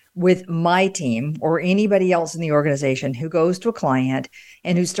angry with my team or anybody else in the organization who goes to a client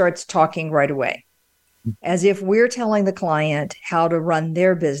and who starts talking right away. as if we're telling the client how to run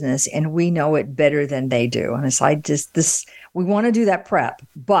their business and we know it better than they do. And it's like we want to do that prep,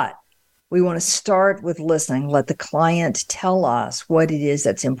 but we want to start with listening, let the client tell us what it is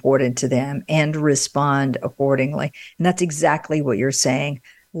that's important to them and respond accordingly. And that's exactly what you're saying.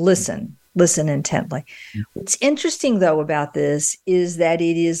 Listen intently. What's interesting, though, about this is that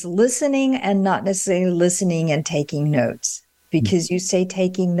it is listening and not necessarily listening and taking notes, because you say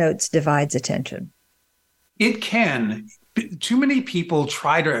taking notes divides attention. It can. Too many people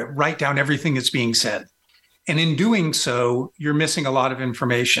try to write down everything that's being said. And in doing so, you're missing a lot of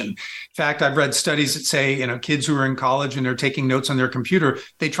information. In fact, I've read studies that say, kids who are in college and they're taking notes on their computer,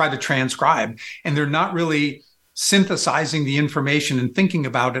 they try to transcribe, and they're not really synthesizing the information and thinking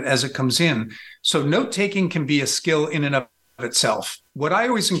about it as it comes in. So note-taking can be a skill in and of itself. What I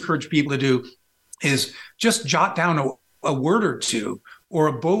always encourage people to do is just jot down a word or two or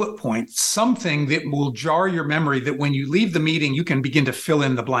a bullet point, something that will jar your memory, that when you leave the meeting, you can begin to fill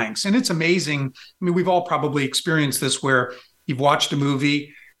in the blanks. And it's amazing. I mean, we've all probably experienced this, where you've watched a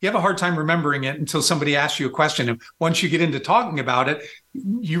movie, you have a hard time remembering it until somebody asks you a question. And once you get into talking about it,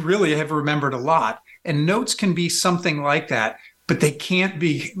 you really have remembered a lot. And notes can be something like that, but they can't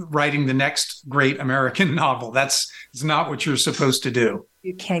be writing the next great American novel. It's not what you're supposed to do.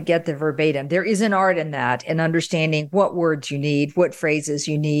 You can't get the verbatim. There is an art in that, in understanding what words you need, what phrases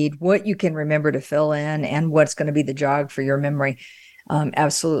you need, what you can remember to fill in, and what's going to be the jog for your memory.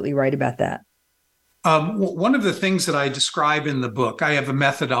 Absolutely right about that. One of the things that I describe in the book, I have a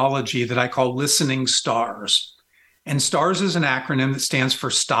methodology that I call listening STARS. And STARS is an acronym that stands for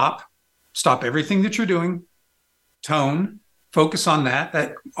stop everything that you're doing, tone, focus on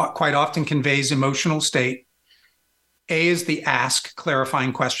that quite often conveys emotional state. A is the ask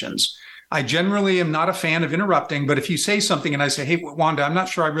clarifying questions. I generally am not a fan of interrupting, but if you say something and I say, hey, Wanda, I'm not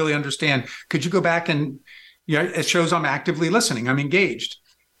sure I really understand. Could you go back and, it shows I'm actively listening. I'm engaged.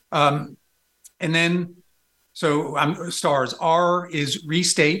 And then, STARS. R is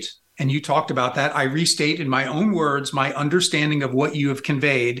restate. And you talked about that. I restate in my own words my understanding of what you have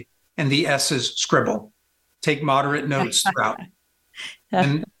conveyed. And the S is scribble. Take moderate notes throughout.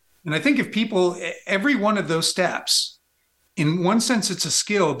 And I think if people, every one of those steps, in one sense, it's a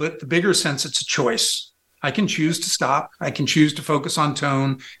skill, but the bigger sense, it's a choice. I can choose to stop. I can choose to focus on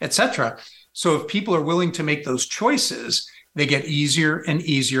tone, etc. So if people are willing to make those choices, they get easier and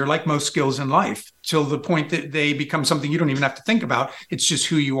easier, like most skills in life, till the point that they become something you don't even have to think about. It's just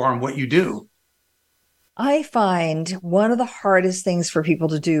who you are and what you do. I find one of the hardest things for people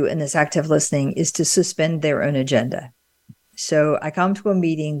to do in this active listening is to suspend their own agenda. So I come to a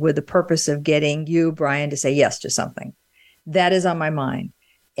meeting with the purpose of getting you, Brian, to say yes to something that is on my mind.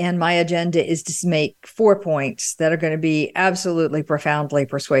 And my agenda is to make 4 points that are going to be absolutely profoundly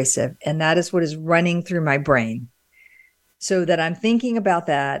persuasive. And that is what is running through my brain, so that I'm thinking about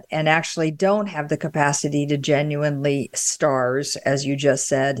that and actually don't have the capacity to genuinely STARS, as you just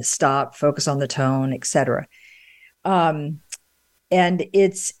said, stop, focus on the tone, etc. And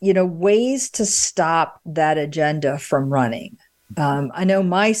it's, ways to stop that agenda from running. I know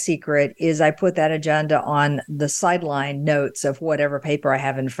my secret is I put that agenda on the sideline notes of whatever paper I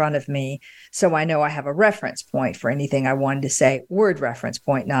have in front of me. So I know I have a reference point for anything I wanted to say, word reference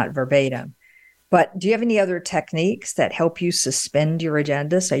point, not verbatim. But do you have any other techniques that help you suspend your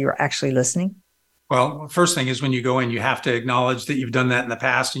agenda so you're actually listening? Well, first thing is when you go in, you have to acknowledge that you've done that in the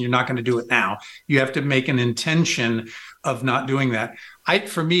past and you're not going to do it now. You have to make an intention of not doing that.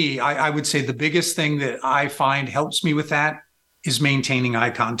 For me, I would say the biggest thing that I find helps me with that is maintaining eye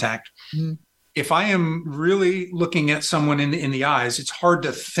contact. Mm-hmm. If I am really looking at someone in the eyes, it's hard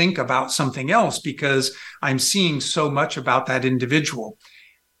to think about something else because I'm seeing so much about that individual.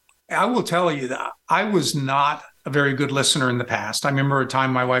 I will tell you that I was not a very good listener in the past. I remember a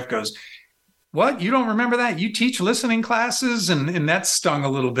time my wife goes, "What? You don't remember that? You teach listening classes?" And that stung a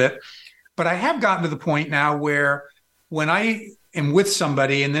little bit. But I have gotten to the point now where when I am with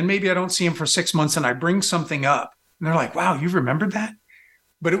somebody and then maybe I don't see them for 6 months and I bring something up and they're like, "Wow, you remembered that?"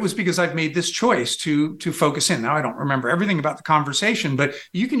 But it was because I've made this choice to focus in. Now, I don't remember everything about the conversation, but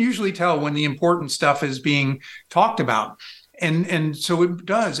you can usually tell when the important stuff is being talked about. And so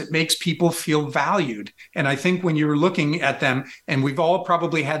it makes people feel valued. And I think when you're looking at them, and we've all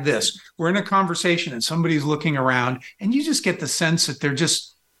probably had this, we're in a conversation and somebody's looking around and you just get the sense that they're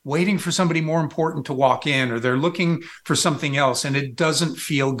just waiting for somebody more important to walk in, or they're looking for something else, and it doesn't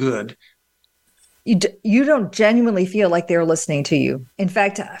feel good. You don't genuinely feel like they're listening to you. In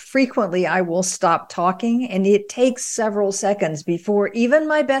fact, frequently I will stop talking and it takes several seconds before even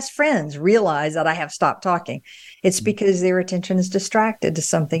my best friends realize that I have stopped talking. It's because their attention is distracted to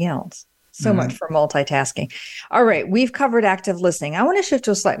something else. So much for multitasking. All right. We've covered active listening. I want to shift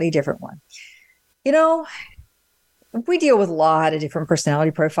to a slightly different one. You know, we deal with a lot of different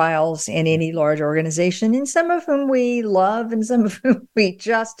personality profiles in any large organization, and some of whom we love and some of whom we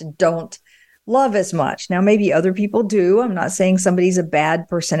just don't love as much. Now, maybe other people do. I'm not saying somebody's a bad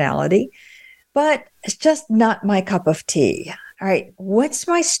personality, but it's just not my cup of tea. All right. What's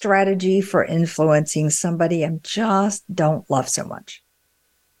my strategy for influencing somebody I just don't love so much?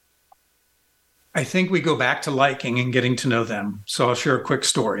 I think we go back to liking and getting to know them. So I'll share a quick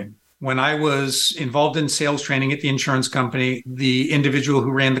story. When I was involved in sales training at the insurance company, the individual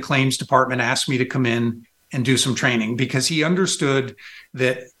who ran the claims department asked me to come in and do some training because he understood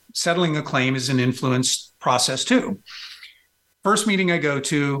that settling a claim is an influence process too. First meeting I go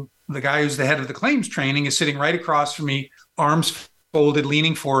to, the guy who's the head of the claims training is sitting right across from me, arms folded,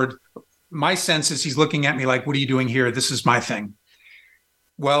 leaning forward. My sense is he's looking at me like, what are you doing here? This is my thing.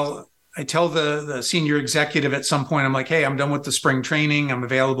 Well, I tell the senior executive at some point, I'm like, hey, I'm done with the spring training. I'm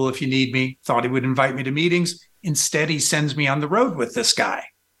available if you need me. Thought he would invite me to meetings. Instead, he sends me on the road with this guy.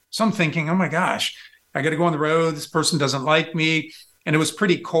 So I'm thinking, oh my gosh, I got to go on the road. This person doesn't like me. And it was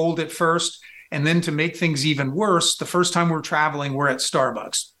pretty cold at first. And then to make things even worse, the first time we're traveling, we're at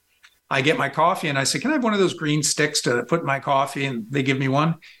Starbucks. I get my coffee and I say, can I have one of those green sticks to put in my coffee? And they give me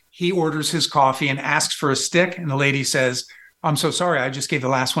one. He orders his coffee and asks for a stick. And the lady says, I'm so sorry. I just gave the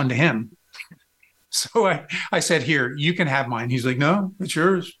last one to him. So I said, here, you can have mine. He's like, no, it's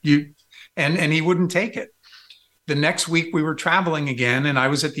yours. And he wouldn't take it. The next week we were traveling again and I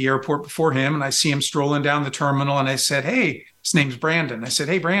was at the airport before him and I see him strolling down the terminal and I said, hey, his name's Brandon. I said,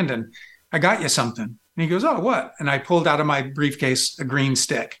 hey, Brandon, I got you something. And he goes, oh, what? And I pulled out of my briefcase a green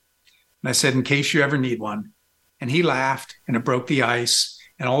stick. And I said, in case you ever need one. And he laughed and it broke the ice.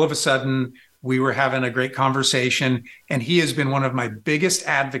 And all of a sudden, we were having a great conversation. And he has been one of my biggest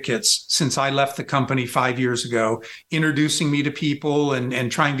advocates since I left the company 5 years ago, introducing me to people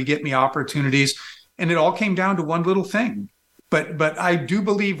and trying to get me opportunities. And it all came down to one little thing. But I do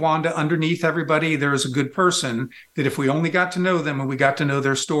believe, Wanda, underneath everybody, there is a good person that if we only got to know them and we got to know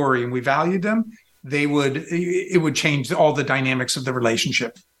their story and we valued them, it would change all the dynamics of the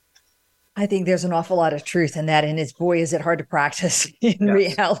relationship. I think there's an awful lot of truth in that. And it's, boy, is it hard to practice in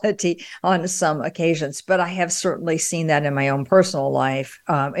reality on some occasions. But I have certainly seen that in my own personal life,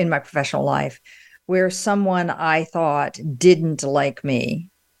 in my professional life, where someone I thought didn't like me.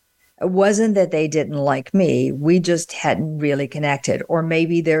 It wasn't that they didn't like me. We just hadn't really connected. Or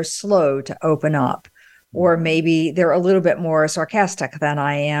maybe they're slow to open up. Or maybe they're a little bit more sarcastic than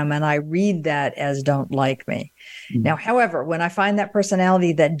I am. And I read that as don't like me. Now, however, when I find that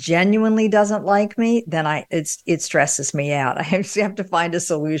personality that genuinely doesn't like me, then it stresses me out. I have to find a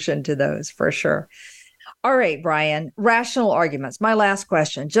solution to those for sure. All right, Brian, rational arguments. My last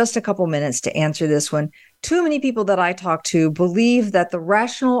question, just a couple minutes to answer this one. Too many people that I talk to believe that the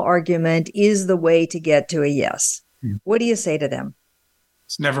rational argument is the way to get to a yes. What do you say to them?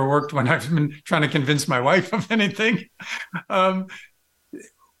 It's never worked when I've been trying to convince my wife of anything.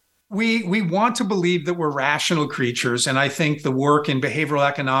 We want to believe that we're rational creatures. And I think the work in behavioral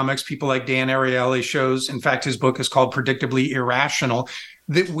economics, people like Dan Ariely shows, in fact, his book is called Predictably Irrational,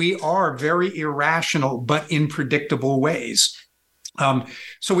 that we are very irrational, but in predictable ways.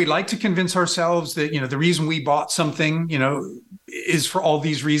 So we like to convince ourselves that, the reason we bought something, is for all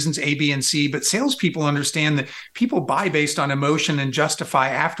these reasons, A, B, and C. But salespeople understand that people buy based on emotion and justify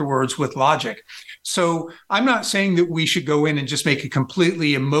afterwards with logic. So I'm not saying that we should go in and just make a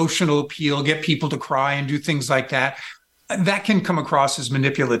completely emotional appeal, get people to cry and do things like that. That can come across as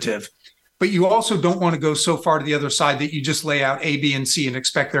manipulative. But you also don't want to go so far to the other side that you just lay out A, B, and C and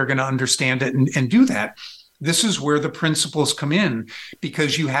expect they're going to understand it and do that. This is where the principles come in,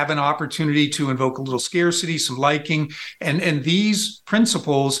 because you have an opportunity to invoke a little scarcity, some liking, and these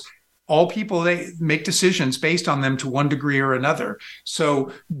principles, all people, they make decisions based on them to one degree or another.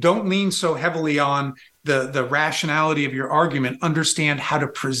 So don't lean so heavily on the rationality of your argument. Understand how to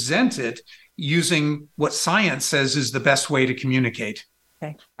present it using what science says is the best way to communicate.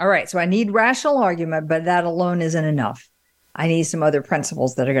 Okay. All right. So I need rational argument, but that alone isn't enough. I need some other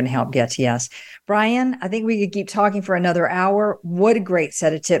principles that are going to help get to yes. Brian, I think we could keep talking for another hour. What a great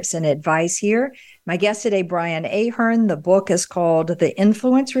set of tips and advice here. My guest today, Brian Ahearn. The book is called The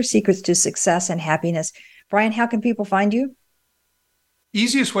Influencer: Secrets to Success and Happiness. Brian, how can people find you?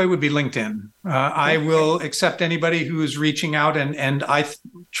 Easiest way would be LinkedIn. I will accept anybody who is reaching out, and I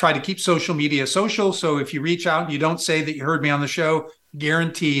try to keep social media social. So if you reach out and you don't say that you heard me on the show,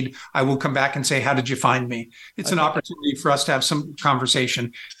 guaranteed I will come back and say, how did you find me? It's an opportunity for us to have some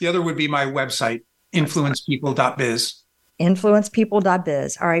conversation. The other would be my website, influencepeople.biz.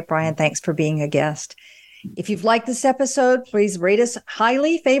 influencepeople.biz. All right, Brian, thanks for being a guest. If you've liked this episode, please rate us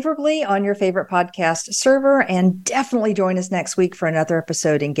highly, favorably on your favorite podcast server, and definitely join us next week for another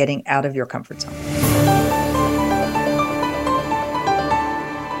episode in Getting Out of Your Comfort Zone.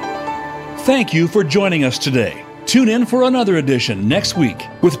 Thank you for joining us today. Tune in for another edition next week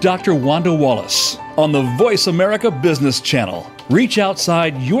with Dr. Wanda Wallace on the Voice America Business Channel. Reach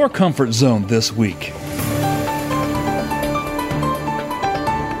outside your comfort zone this week.